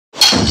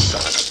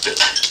son of a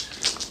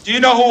bitch. Do you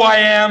know who I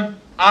am?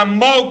 I'm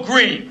Mo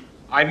Green.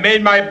 I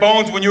made my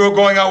bones when you were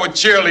going out with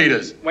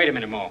cheerleaders. Wait a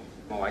minute, Mo.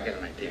 Mo, I get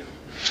an idea.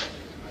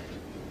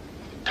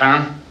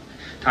 Tom,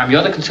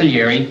 you're the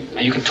consigliere,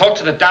 and you can talk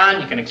to the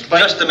Don, you can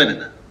explain... Just a minute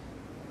now.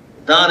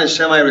 Don is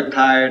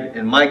semi-retired,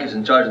 and Mike is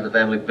in charge of the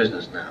family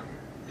business now.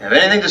 If you have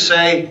anything to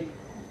say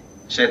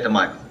it to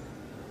Michael.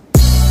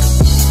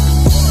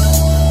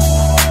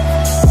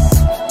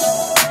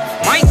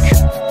 Mike,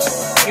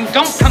 you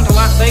don't come to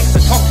Las Vegas to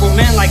talk to a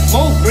man like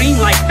Mo Green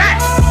like that!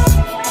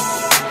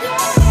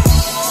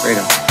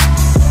 Fredo,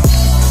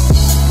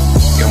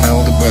 you're my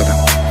older brother,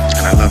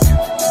 and I love you.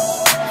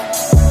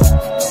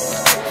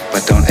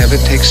 But don't ever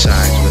take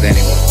sides with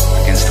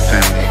anyone against the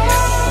family again.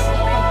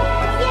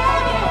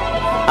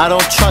 I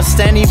don't trust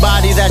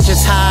anybody, that's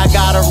just how I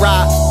gotta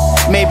rock.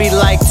 Maybe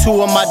like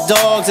 2 of my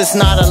dogs, it's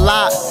not a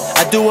lot.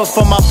 I do it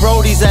for my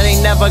brodies that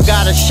ain't never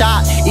got a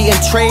shot. Eating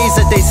trays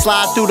that they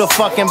slide through the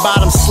fucking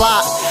bottom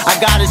slot. I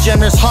got a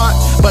generous heart,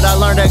 but I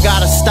learned I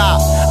gotta stop.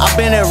 I've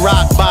been at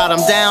rock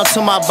bottom, down to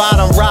my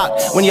bottom rock.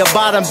 When your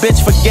bottom bitch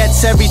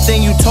forgets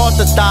everything you taught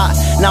the thought.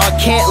 Now I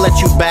can't let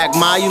you back,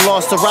 ma, you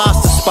lost the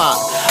roster spot.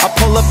 I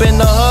pull up in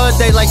the hood,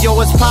 they like, yo,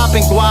 what's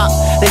poppin', guap?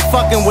 They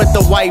fucking with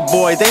the white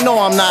boy, they know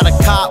I'm not a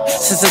cop.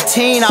 Since a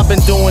teen, I've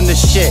been doing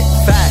this shit.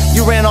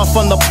 You ran off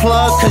on the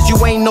plug, cause you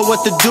ain't know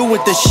what to do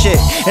with this shit.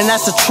 And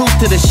that's the truth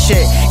to this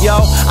shit. Yo,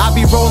 I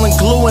be rolling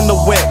glue in the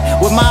whip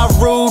with my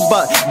rude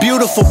but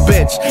beautiful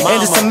bitch. Mama.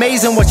 And it's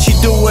amazing what she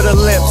do with her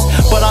lips,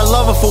 but I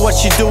love her for what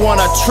she do on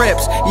her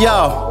trips.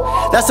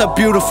 Yo, that's a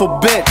beautiful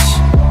bitch.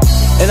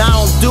 And I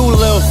don't do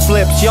little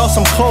flips, y'all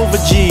some Clover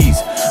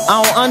G's.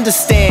 I don't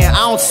understand,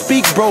 I don't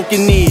speak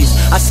broken knees.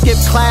 I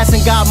skipped class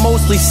and got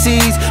mostly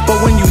C's,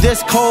 but when you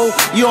this cold,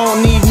 you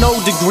don't need no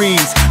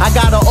degrees. I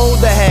got an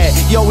older head,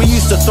 yo, he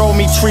used to throw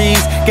me trees.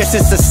 Guess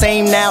it's the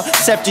same now,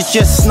 except it's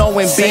just snow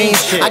and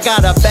beans. I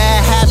got a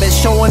bad habit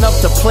showing up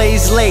to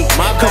plays late.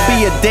 Could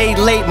be a day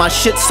late, my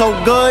shit's so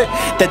good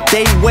that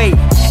they wait.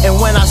 And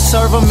when I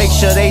serve them, make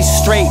sure they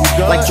straight.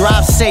 Like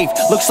drive safe,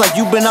 looks like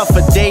you been up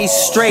for days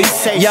straight.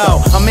 Yo,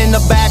 I'm in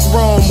the back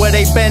room where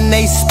they bend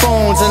they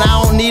spoons, and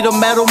I don't need a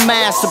metal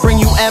mask to bring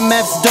you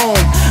MF's doom.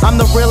 I'm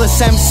the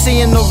realest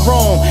MC in the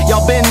room,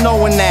 y'all been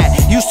knowing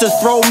that. Used to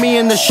throw me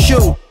in the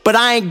shoe, but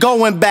I ain't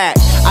going back.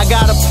 I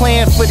got a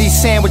plan for these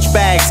sandwich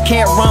bags.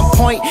 Can't run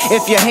point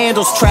if your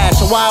handle's trash,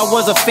 or why I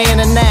was a fan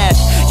of Nash.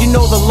 You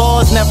know the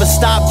laws never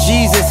stop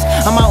Jesus.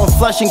 I'm out in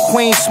Flushing,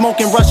 Queens,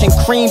 smoking Russian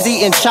creams,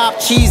 eating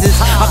chopped cheeses.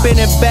 I've been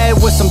in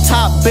bed with some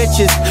top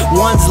bitches.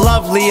 One's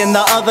lovely and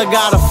the other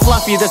got a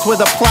fluffy, that's where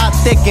the plot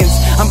thickens.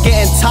 I'm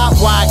getting top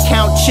while I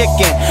count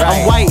chicken.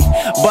 I'm white,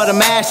 but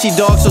I'm ashy,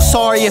 dog, so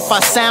sorry if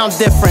I sound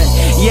different.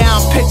 Yeah,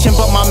 I'm pitching,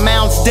 but my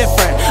mouth's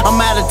different. I'm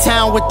out of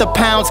town with the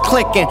pounds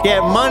clicking.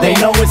 Get money.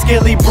 They know it's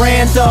Gilli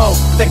Brando,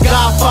 the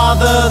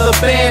Godfather, the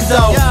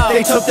Bando.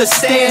 They took the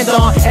stand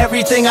on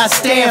everything I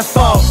stand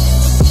for.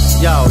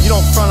 Yo, you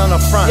don't front on the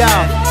front,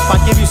 man. If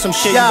I give you some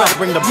shit, you better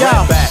bring the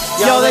bread back.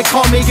 Yo, they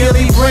call me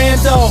Gilli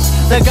Brando,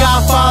 the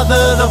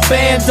Godfather, the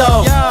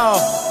Bando.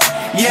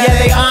 Yeah,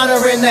 they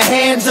honoring the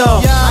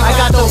handle. I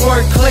got the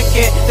word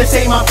clicking, this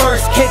ain't my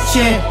first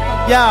kitchen.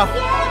 Yo.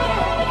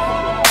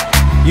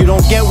 You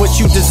don't get what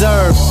you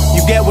deserve,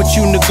 you get what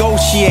you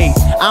negotiate.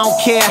 I don't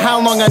care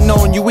how long I've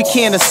known you, we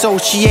can't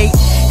associate.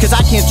 Cause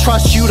I can't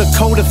trust you to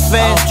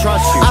co-defend.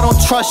 I don't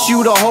trust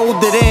you to hold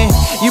it in.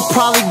 You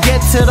probably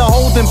get to the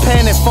holding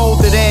pen and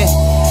fold it in.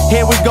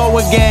 Here we go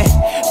again.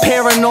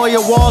 Paranoia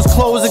walls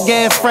close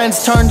again.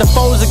 Friends turn to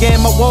foes again.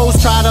 My woes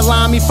try to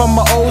line me from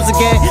my O's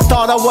again.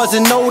 Thought I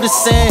wasn't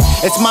noticing.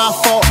 It's my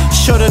fault.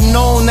 Should've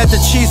known that the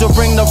cheese will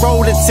bring the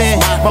rodents in.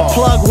 My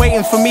plug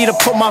waiting for me to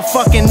put my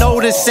fucking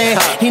notice in.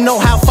 He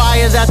know how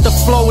fire that the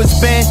flow has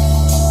been.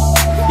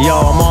 Yo,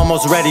 I'm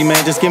almost ready, man.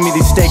 Just give me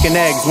these steak and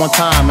eggs one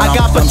time. I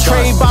got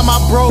betrayed by my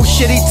bro,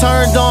 shit, he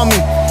turned on me.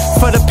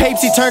 For the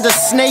papes, he turned a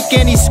snake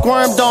and he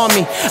squirmed on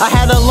me. I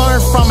had to learn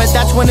from it,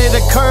 that's when it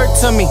occurred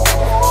to me.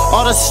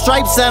 All the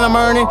stripes that I'm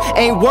earning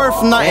ain't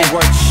worth nothing.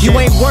 You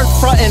ain't worth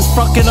frontin',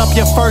 fucking up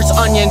your first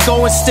onion.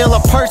 Go and steal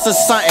a purse or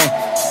something.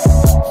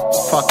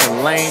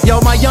 Fucking lame.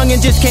 Yo, my youngin'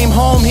 just came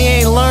home,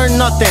 he ain't learned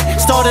nothing.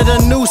 Started a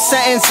new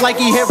sentence like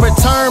he hit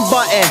return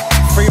button.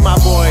 Free my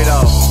boy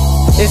though.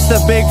 It's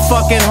the big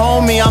fucking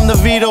homie, I'm the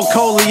Vito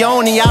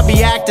Corleone. I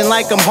be acting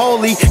like I'm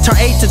holy, turn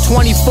 8 to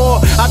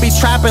 24. I be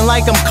trapping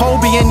like I'm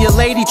Kobe and your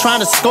lady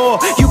trying to score.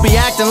 You be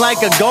acting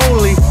like a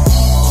goalie.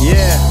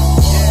 Yeah,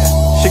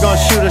 she gon'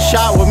 shoot a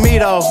shot with me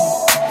though.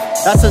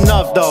 That's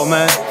enough though,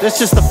 man. This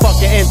just the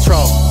fucking intro.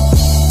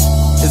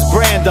 It's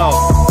Brando.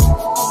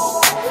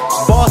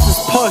 Bosses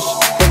push,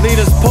 the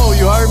leaders pull,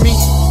 you heard me?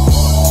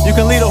 You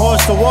can lead a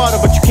horse to water,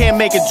 but you can't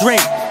make it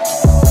drink.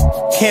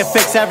 Can't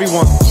fix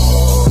everyone.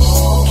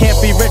 Can't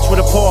be rich with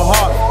a poor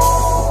heart.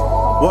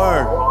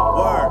 Word.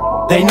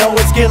 They know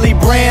it's Gilli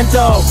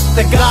Brando,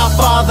 the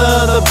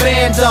Godfather, the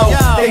Bando.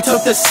 They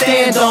took the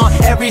stand on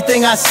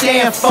everything I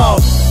stand for.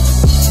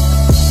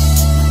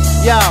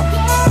 Yo,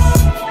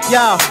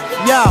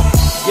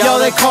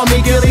 they call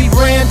me Gilli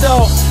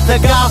Brando, the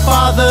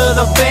Godfather,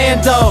 the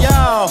Bando.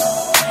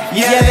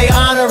 Yeah, they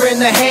honoring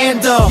the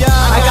handle.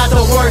 I got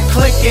the word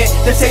clicking.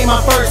 This ain't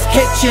my first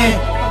kitchen.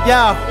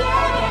 Yo,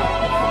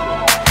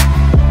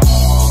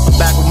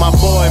 back with my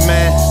boy,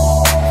 man.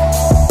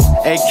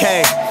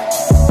 AK,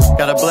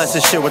 gotta bless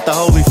this shit with the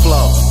holy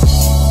flow.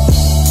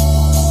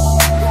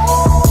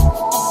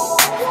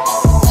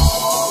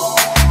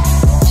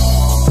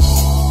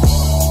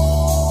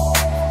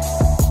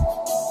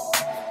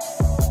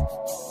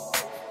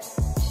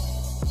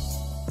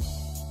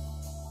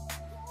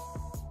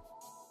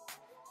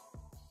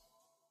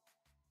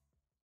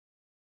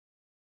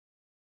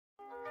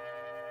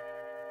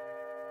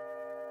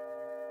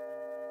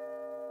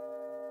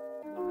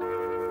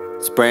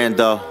 It's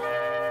Brando.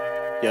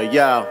 Yo,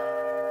 yo.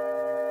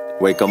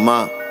 Wake 'em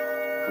up.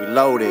 We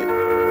loaded.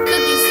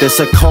 This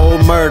a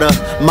cold murder.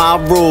 My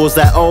rules,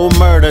 that old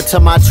murder. To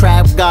my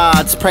trap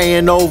gods,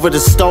 praying over the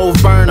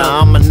stove burner.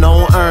 I'm a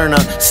known earner.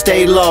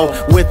 Stay low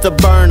with the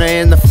burner.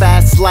 In the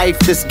fast life,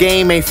 this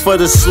game ain't for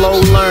the slow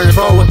learner.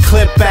 Throw a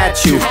clip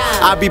at you.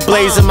 I be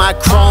blazing my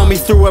chrome. He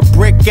threw a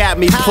brick at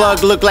me.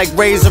 Plug look like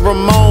Razor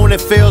Ramon.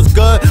 It feels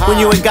good when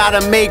you ain't gotta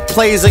make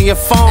plays on your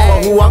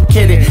phone. Who I'm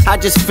kidding? I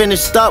just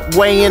finished up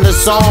way in the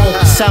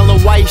zone.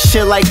 Selling white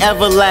shit like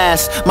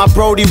Everlast. My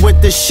Brody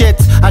with the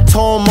shits. I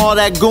told him all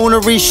that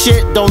goonery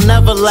shit don't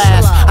never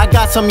last. I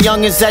got some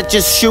youngins that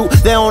just shoot,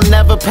 they don't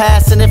never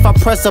pass. And if I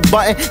press a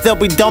button, they'll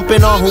be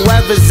dumping on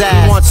whoever's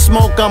ass. You want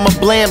smoke, I'm a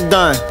blam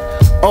done.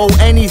 Oh,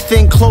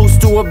 anything close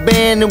to a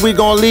band and we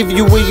gon' leave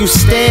you where you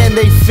stand.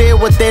 They fear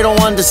what they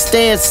don't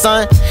understand,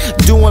 son.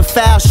 Doing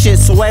foul shit,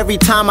 so every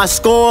time I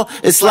score,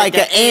 it's like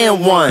an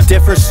and one.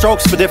 Different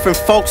strokes for different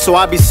folks, so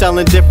I be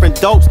selling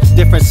different dopes.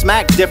 Different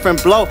smack,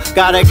 different blow.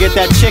 Gotta get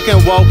that chicken,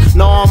 whoa.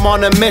 No, I'm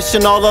on a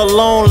mission all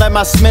alone, let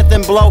my Smith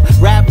and blow.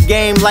 Rap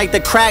game like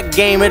the crack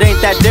game, it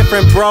ain't that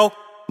different, bro.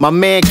 My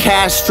man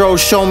Castro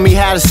showed me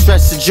how to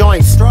stretch the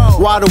joints.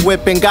 Water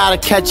whipping, gotta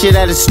catch it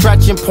at a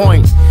stretching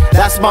point.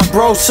 That's my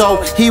bro,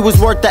 so he was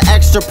worth the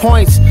extra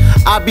points.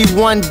 I be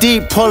one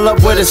deep, pull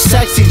up with a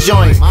sexy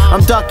joint.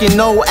 I'm ducking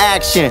no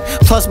action,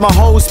 plus my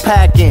hoes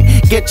packing.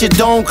 Get your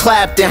dome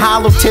clapped and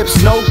hollow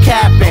tips, no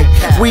capping.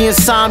 We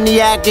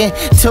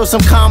insomniacking till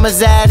some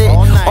commas added.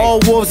 All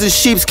wolves in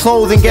sheep's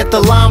clothing, get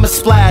the llama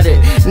splattered.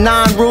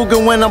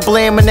 Non-Ruger when I'm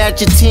blaming at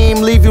your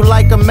team. Leave you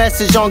like a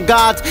message on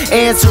God's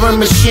answering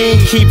machine.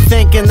 Keep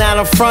thinking that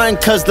I'm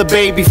frontin' cause the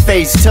baby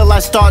face, till I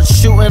start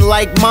shooting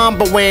like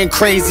Mamba wearing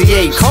crazy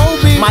 8.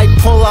 Kobe might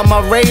pull out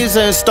my razor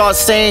and start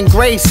saying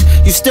grace.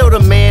 You still the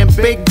man,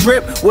 big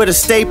drip with a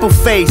staple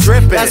face.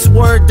 That's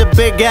word to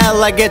Big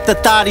L, I get the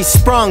thought he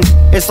sprung.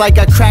 It's like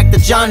I crack the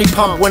Johnny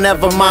pump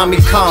whenever mommy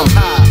come.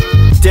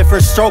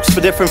 Different strokes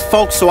for different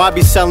folks, so I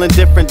be selling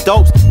different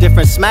dopes.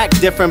 Different smack,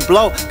 different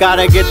blow.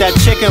 Gotta get that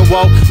chicken,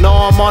 whoa. No,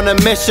 I'm on a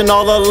mission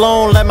all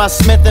alone, let my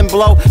Smith and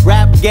blow.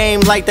 Rap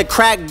game like the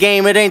crack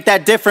game, it ain't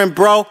that different,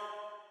 bro.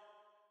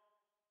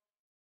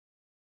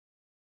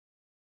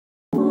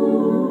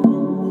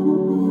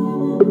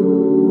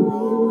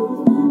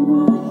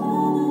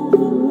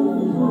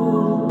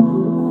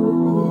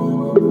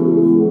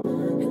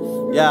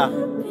 Yeah.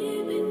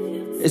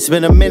 It's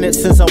been a minute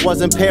since I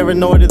wasn't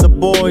paranoid of the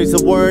boys.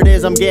 The word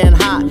is I'm getting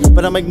hot,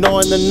 but I'm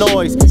ignoring the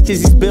noise. Cause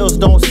these bills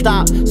don't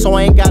stop, so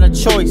I ain't got a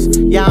choice.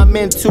 Yeah, I'm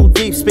in too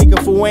deep, speaking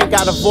for who ain't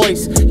got a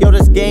voice. Yo,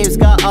 this game's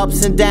got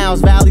ups and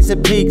downs, valleys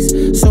and peaks.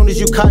 Soon as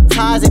you cut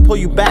ties, they pull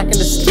you back in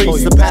the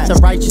streets. The path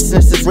to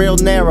righteousness is real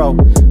narrow.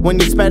 When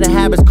your spending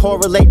habits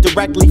correlate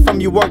directly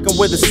from you working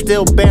with a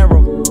steel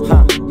barrel.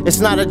 It's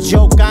not a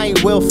joke, I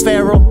ain't Will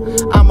Ferrell.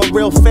 I'm a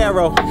real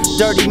pharaoh.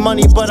 Dirty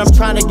money, but I'm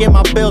trying to get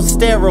my bills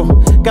sterile.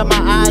 Got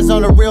my eyes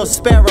on a real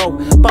sparrow,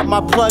 but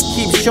my plug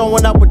keeps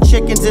showing up with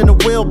chickens in a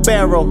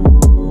wheelbarrow.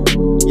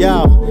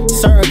 Yo,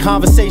 certain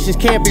conversations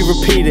can't be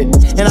repeated,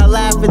 and I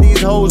laugh at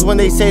these hoes when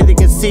they say they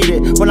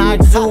conceited. When I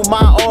exude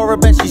my aura,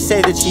 bet she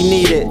say that she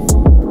need it.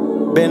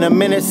 Been a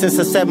minute since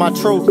I said my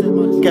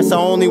truth. Guess I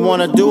only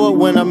wanna do it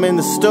when I'm in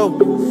the stoop.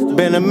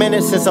 Been a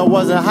minute since I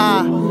wasn't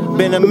high.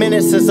 Been a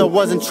minute since I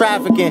wasn't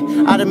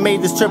trafficking. I done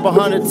made this trip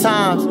 100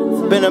 times.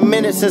 Been a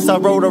minute since I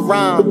wrote a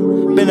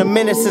rhyme. Been a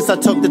minute since I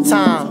took the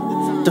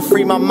time to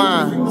free my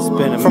mind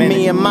from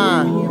me and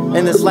mine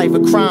in this life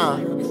of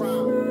crime.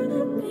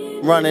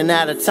 Running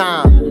out of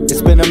time.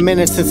 It's been a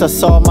minute since I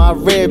saw my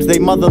ribs. They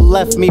mother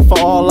left me for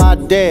all I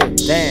did.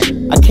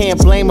 Damn, I can't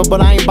blame her,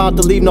 but I ain't about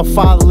to leave no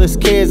fatherless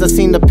kids. I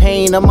seen the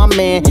pain of my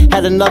man,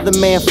 had another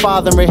man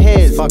fathering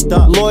his. Fucked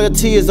up.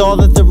 Loyalty is all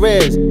that there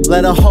is.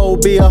 Let a hoe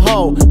be a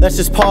hoe, that's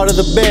just part of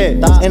the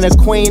bid. And a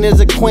queen is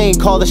a queen,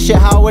 call the shit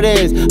how it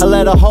is. I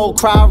let a hoe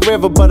cry a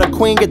river, but a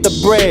queen get the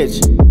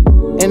bridge.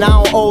 And I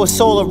don't owe a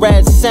soul a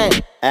red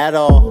cent at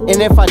all.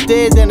 And if I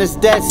did, then it's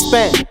dead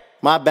spent.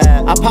 My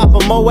bad. I pop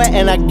a moe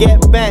and I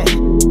get bent.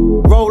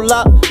 Roll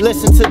up,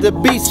 listen to the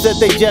beats that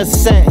they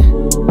just sent.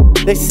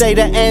 They say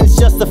the ends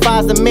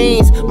justifies the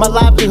means. My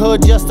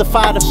livelihood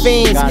justify the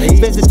fiends.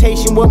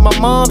 Visitation with my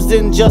moms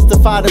didn't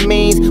justify the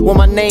means. With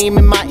my name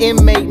and my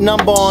inmate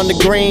number on the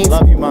greens.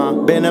 Love you,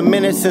 Mom. Been a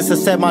minute since I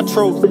said my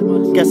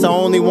truth. Guess I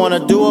only wanna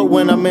do it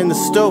when I'm in the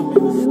stoop.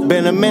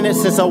 Been a minute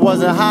since I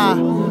wasn't high.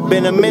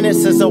 Been a minute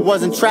since I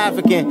wasn't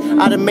trafficking.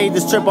 I done made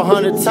this trip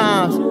 100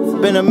 times.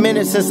 Been a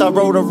minute since I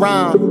wrote a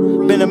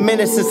rhyme. Been a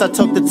minute since I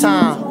took the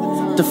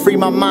time to free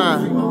my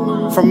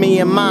mind from me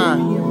and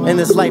mine in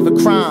this life of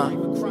crime.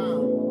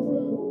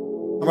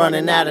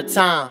 Running out of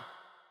time.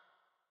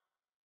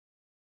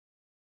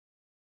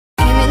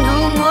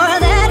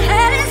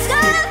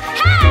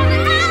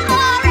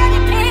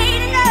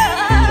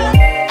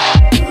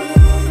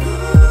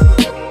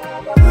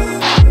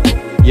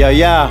 Yo,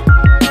 yo.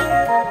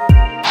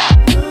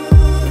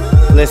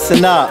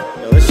 Listen up.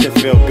 Yo, this shit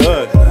feel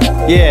good.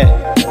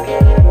 Yeah.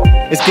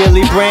 It's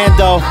Gilli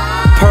Brando.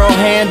 Pearl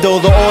handle,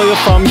 the oil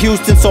from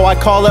Houston, so I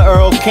call it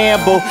Earl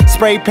Campbell.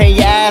 Spray paint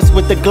your ass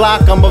with the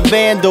Glock, I'm a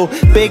vandal.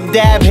 Big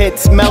dab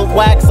hits, melt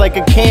wax like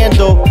a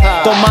candle.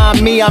 Don't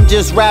mind me, I'm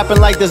just rapping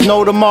like there's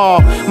no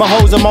tomorrow. My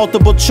hoes are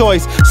multiple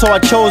choice, so I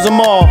chose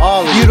them all.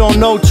 You don't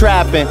know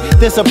trapping,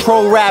 this a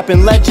pro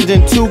rapping, legend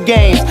in 2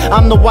 games.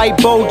 I'm the white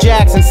Bo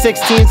Jackson,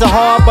 16's a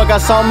hard, but got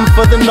something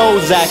for the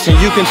nose action.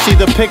 You can see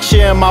the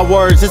picture in my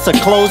words, it's a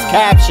closed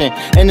caption.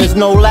 And there's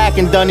no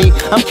lacking, Dunny,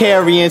 I'm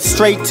carrying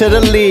straight to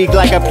the league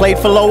like I played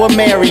for Lower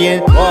Marion.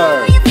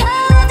 Word.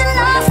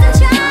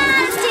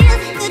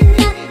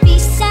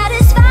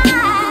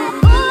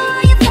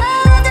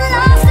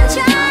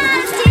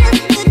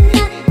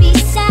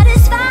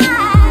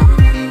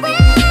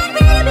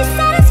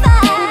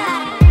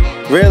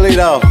 Really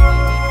though?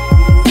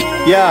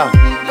 Yeah.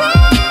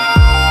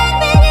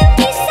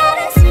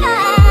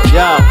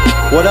 Yeah.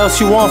 What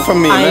else you want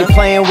from me, man? I ain't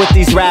playing with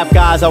these rap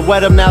guys. I wet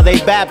them, now they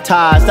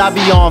baptized. I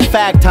be on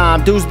fact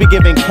time, dudes be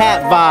giving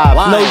cat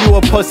vibes. Know you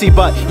a pussy,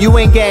 but you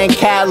ain't getting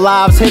cat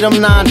lives. Hit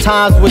them 9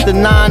 times with the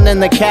 9 and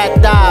the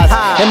cat dies.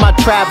 And my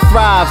trap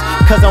thrives,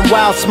 cause I'm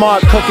wild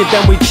smart. Cook it,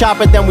 then we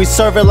chop it, then we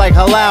serve it like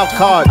halal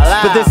cards.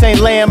 But this ain't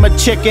lamb or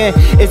chicken,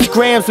 it's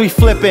grams we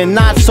flipping.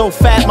 Not so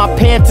fat, my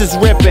pants is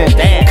ripping.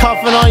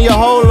 Cuffing on your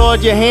hoe,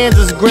 Lord, your hands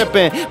is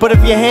gripping. But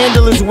if your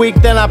handle is weak,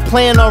 then I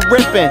plan on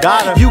ripping.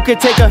 You can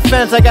take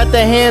offense, I got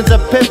the hands of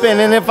Pippin,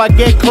 and if I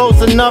get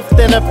close enough,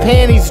 then her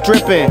panties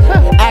dripping.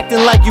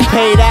 Acting like you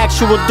paid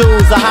actual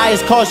dues. The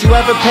highest cost you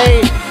ever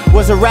paid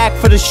was a rack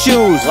for the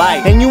shoes.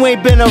 And you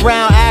ain't been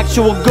around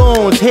actual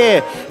goons.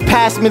 Here,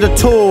 pass me the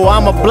tool,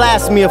 I'ma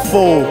blast me a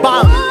fool.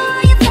 Bang.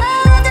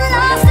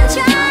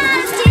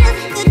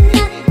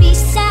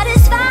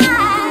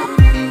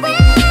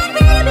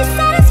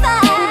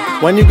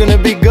 When you gonna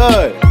be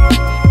good?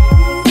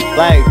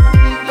 Like,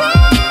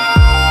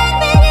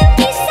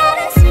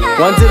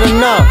 when's it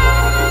enough?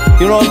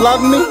 You don't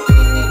love me?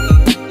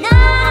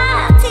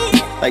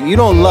 Like, you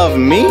don't love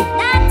me?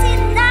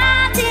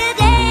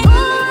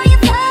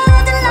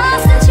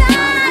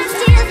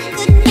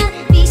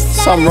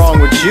 Something wrong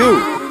with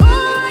you.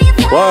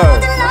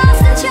 Word.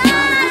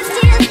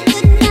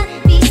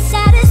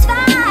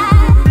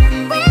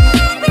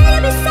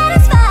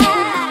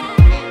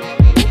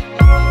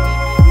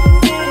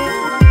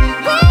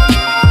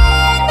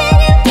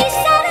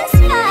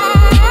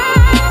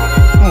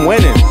 I'm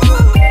winning.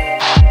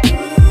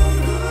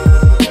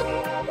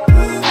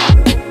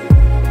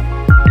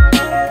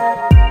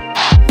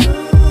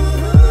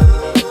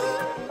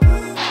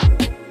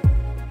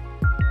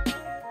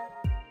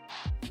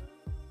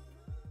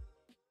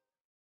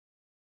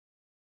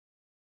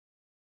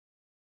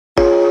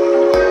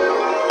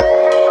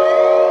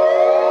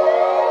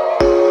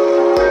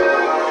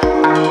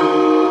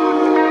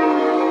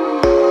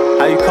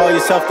 How you call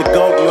yourself the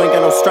GOAT? You ain't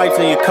got no stripes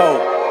on your coat.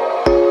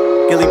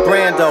 Gilli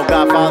Brando,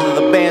 Godfather of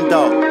the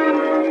Bando.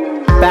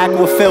 Back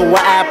with filled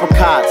with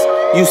apricots.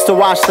 Used to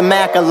watch the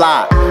Mac a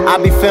lot. I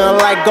be feeling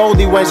like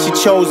Goldie when she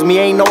chose me.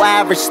 Ain't no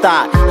average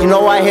stock. You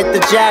know I hit the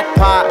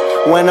jackpot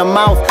when her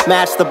mouth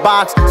matched the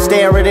box.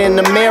 Stare it in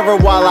the mirror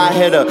while I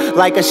hit her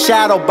like a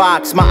shadow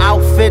box. My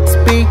outfits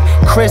be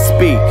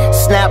crispy.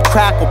 Snap,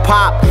 crackle,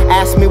 pop.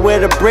 Ask me where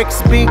the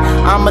bricks be.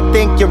 I'ma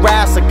think your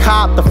ass a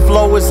cop. The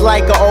flow is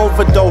like an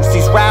overdose.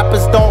 These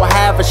rappers don't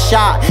have a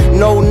shot.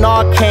 No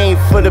Narcan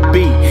for the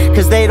beat,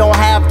 cause they don't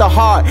have the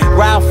heart.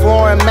 Ralph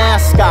Lauren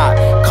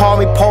mascot. Call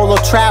me Polo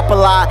Trap a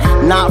lot.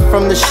 Not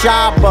from the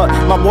shop, but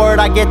my word,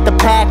 I get the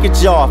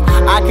package off.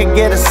 I could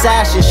get a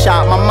sashing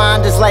shot. My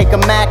mind is like a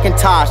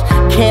Macintosh.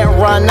 Can't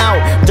run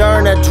out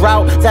during a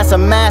drought, that's a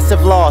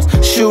massive loss.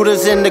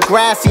 Shooters in the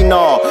grassy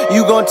knoll,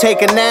 you gon'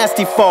 take a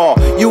nasty fall.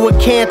 You a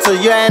cancer,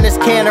 your anus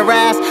can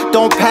harass,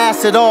 don't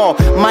pass it all.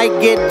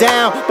 Might get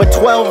down, but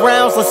 12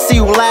 rounds, let's see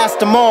who lasts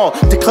them all.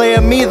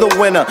 Declare me the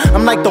winner,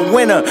 I'm like the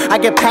winner, I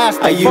get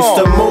past the fall. I used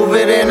to move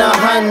it in a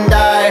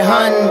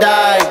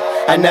Hyundai.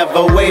 I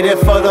never waited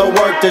for the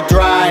work to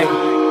dry.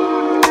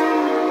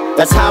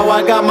 That's how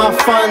I got my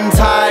funds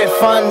high.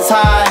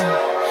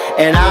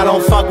 And I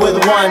don't fuck with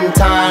one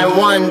time.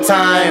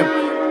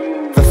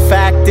 The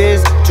fact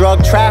is,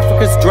 drug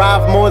traffickers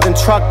drive more than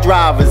truck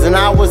drivers, and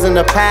I wasn't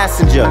a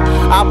passenger.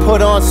 I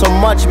put on so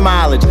much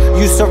mileage,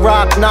 used to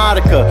rock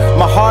Nautica.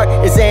 My heart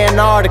is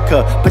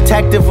Antarctica,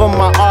 protective of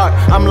my art.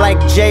 I'm like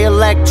J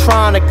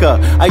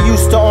Electronica. I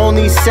used to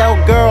only sell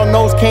girl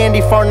nose candy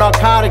for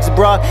narcotics,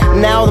 bruh.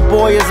 Now the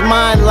boy is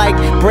mine like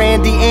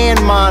Brandy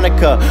and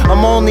Monica.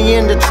 I'm only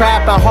into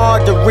trapping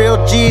hard, the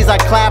real G's I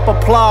clap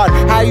applaud.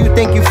 How you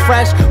think you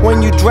fresh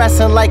when you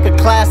dressing like a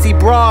classy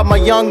broad? My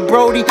young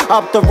Brody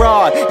up the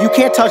rod. You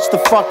can't touch the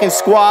fucking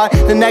squad.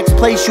 The next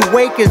place you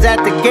wake is at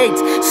the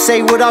gates.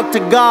 Say what up to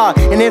God,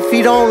 and if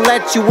he don't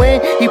let you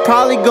in, he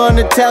probably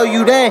gonna tell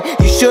you then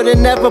you should've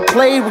never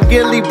played with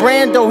Gilli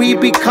Brando. He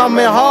be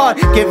coming hard.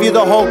 Give you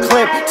the whole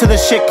clip till the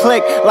shit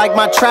click like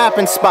my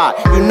trapping spot.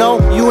 You know,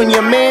 you and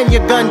your man,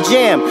 your gun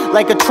jam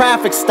like a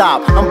traffic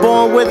stop. I'm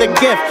born with a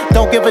gift.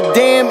 Don't give a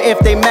damn if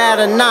they mad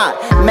or not.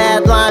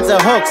 Mad lines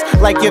and hooks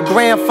like your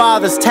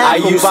grandfather's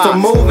tackle box. I used to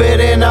move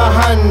it in a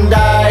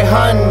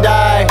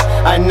Hyundai.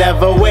 I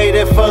never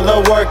waited for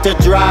the work to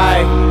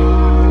dry.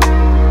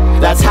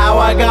 That's how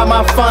I got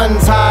my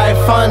funds high.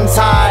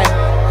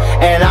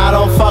 And I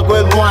don't fuck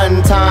with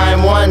one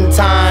time.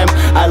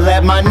 I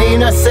let my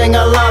Nina sing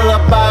a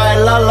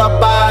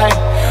lullaby.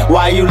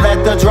 Why you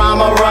let the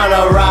drama run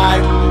awry?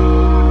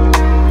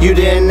 You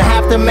didn't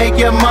have to make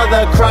your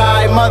mother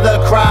cry.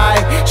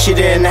 She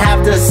didn't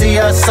have to see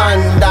her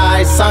son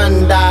die.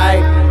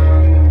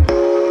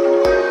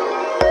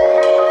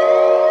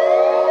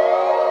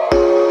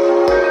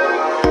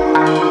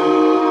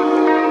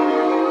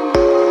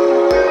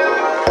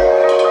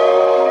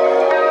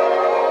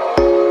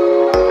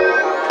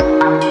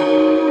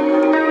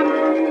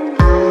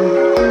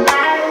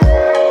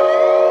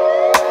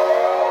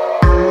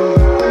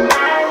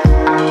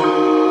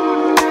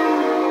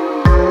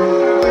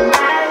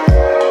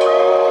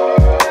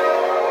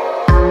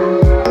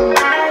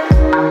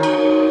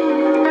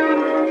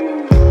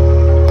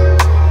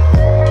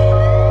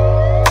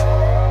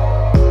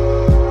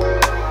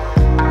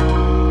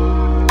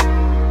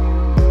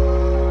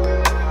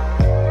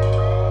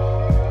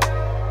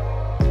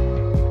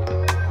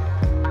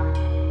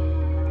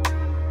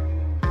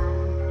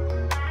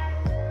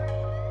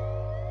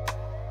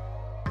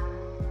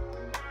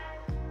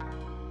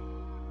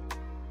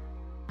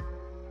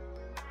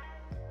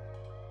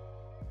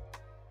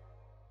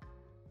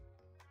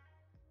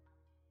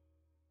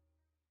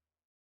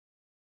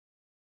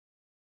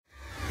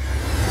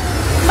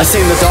 I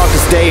seen the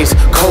darkest days,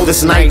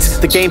 coldest nights.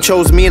 The game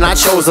chose me and I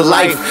chose a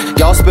life.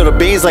 Y'all spill the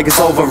beans like it's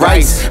over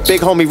rice.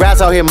 Big homie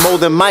rats out here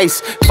molding mice.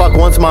 Fuck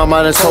once, mama,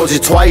 I done told you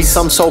twice.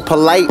 I'm so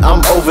polite,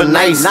 I'm over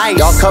nice.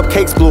 Y'all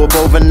cupcakes blew up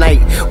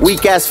overnight.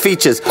 Weak ass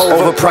features,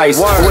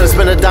 overpriced. I wouldn't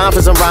spend a dime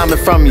for some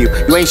rhyming from you.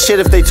 You ain't shit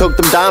if they took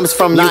them diamonds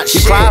from you.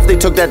 You cry if they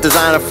took that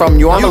designer from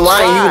you. I'm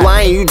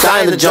lying, you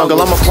die in the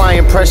jungle. I'm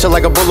applying pressure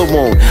like a bullet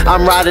wound.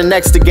 I'm riding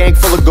next to gang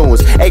full of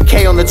goons.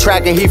 AK on the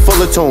track and he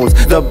full of tunes.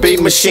 The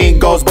beat machine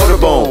goes butter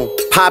boom.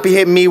 Poppy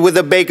hit me with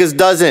a baker's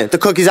dozen. The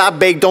cookies I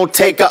bake don't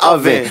take a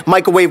oven.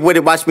 Microwave with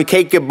it, watch me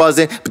cake get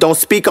buzzing. But don't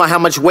speak on how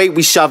much weight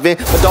we shoving.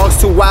 My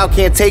dog's too wild,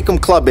 can't take him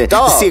clubbing.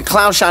 To see a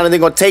clown shining, they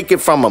gon' take it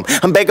from him.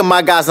 I'm begging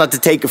my guys not to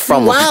take it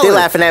from him. They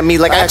laughing at me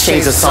like I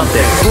changed or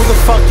something. Who the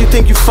fuck you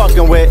think you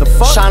fucking with?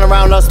 Shine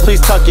around us,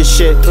 please tuck your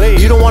shit.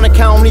 You don't wanna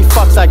count how many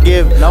fucks I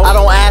give. I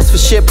don't ask for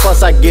shit,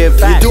 plus I give.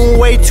 You're doing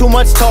way too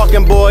much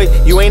talking, boy.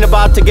 You ain't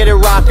about to get it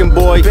rockin',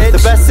 boy.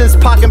 The best since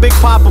Pac and Big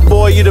Papa,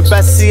 boy. You the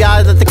best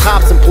CI that the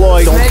cops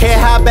employ. Don't care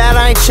how bad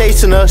I ain't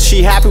chasing her.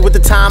 She happy with the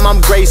time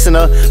I'm gracing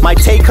her. Might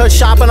take her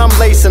shopping, I'm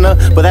lacing her.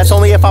 But that's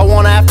only if I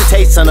wanna after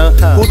tasting her.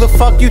 Who the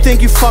fuck you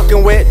think you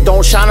fucking with?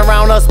 Don't shine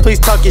around us, please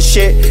tuck your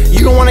shit.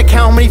 You don't wanna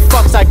count how many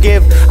fucks I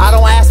give. I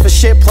don't ask for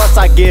shit, plus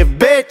I give,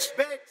 bitch.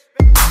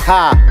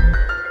 Ha.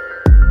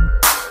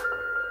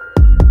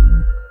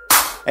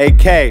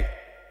 AK,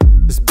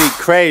 this beat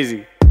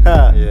crazy.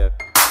 Huh.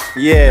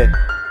 Yeah.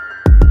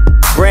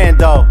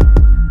 Brando,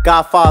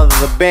 Godfather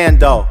the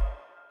Bando.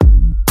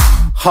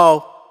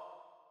 Ho.